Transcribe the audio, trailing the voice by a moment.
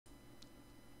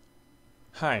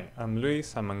Hi, I'm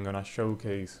Luis and I'm gonna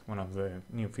showcase one of the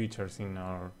new features in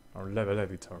our level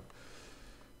editor.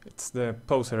 It's the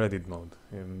poser edit mode.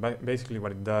 Basically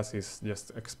what it does is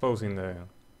just exposing the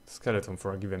skeleton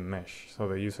for a given mesh so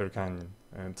the user can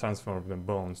transform the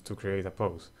bones to create a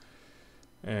pose.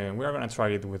 We are gonna try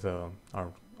it with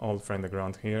our old friend the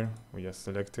ground here. We just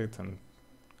select it and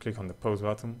click on the pose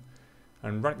button,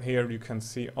 and right here you can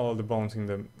see all the bones in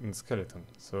the skeleton.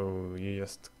 So you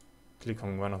just click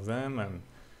on one of them and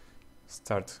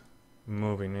start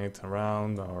moving it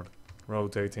around or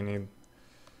rotating it,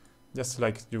 just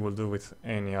like you will do with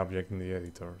any object in the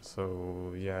editor.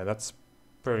 So yeah, that's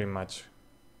pretty much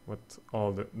what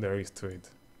there is to it,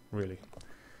 really.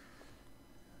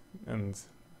 And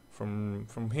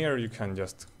from here you can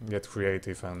just get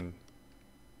creative and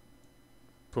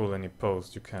pull any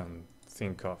pose you can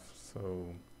think of.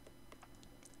 So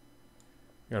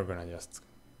we're gonna just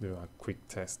do a quick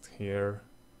test here.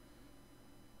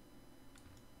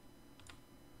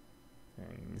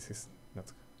 And this is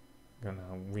not gonna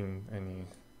win any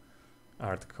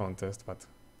art contest, but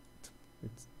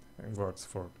it works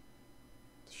for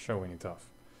showing it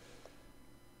off.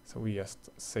 So we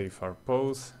just save our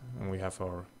pose and we have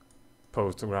our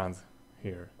pose to ground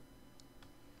here.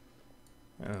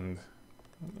 And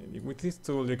with this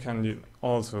tool you can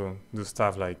also do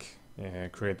stuff like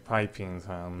create pipings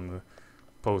and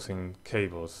posing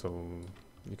cables, so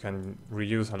you can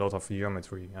reuse a lot of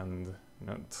geometry and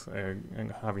not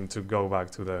having to go back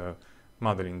to the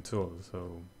modeling tool,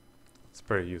 so it's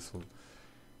pretty useful.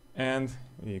 And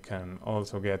you can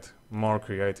also get more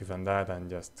creative than that and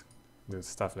just do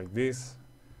stuff like this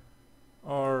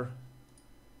or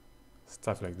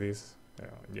stuff like this,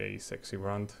 yay sexy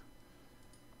brand,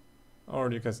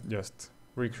 or you can just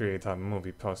recreate a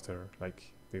movie poster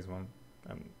like this one.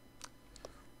 And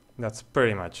that's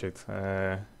pretty much it.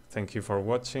 Thank you for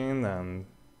watching, and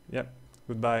yeah,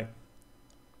 goodbye.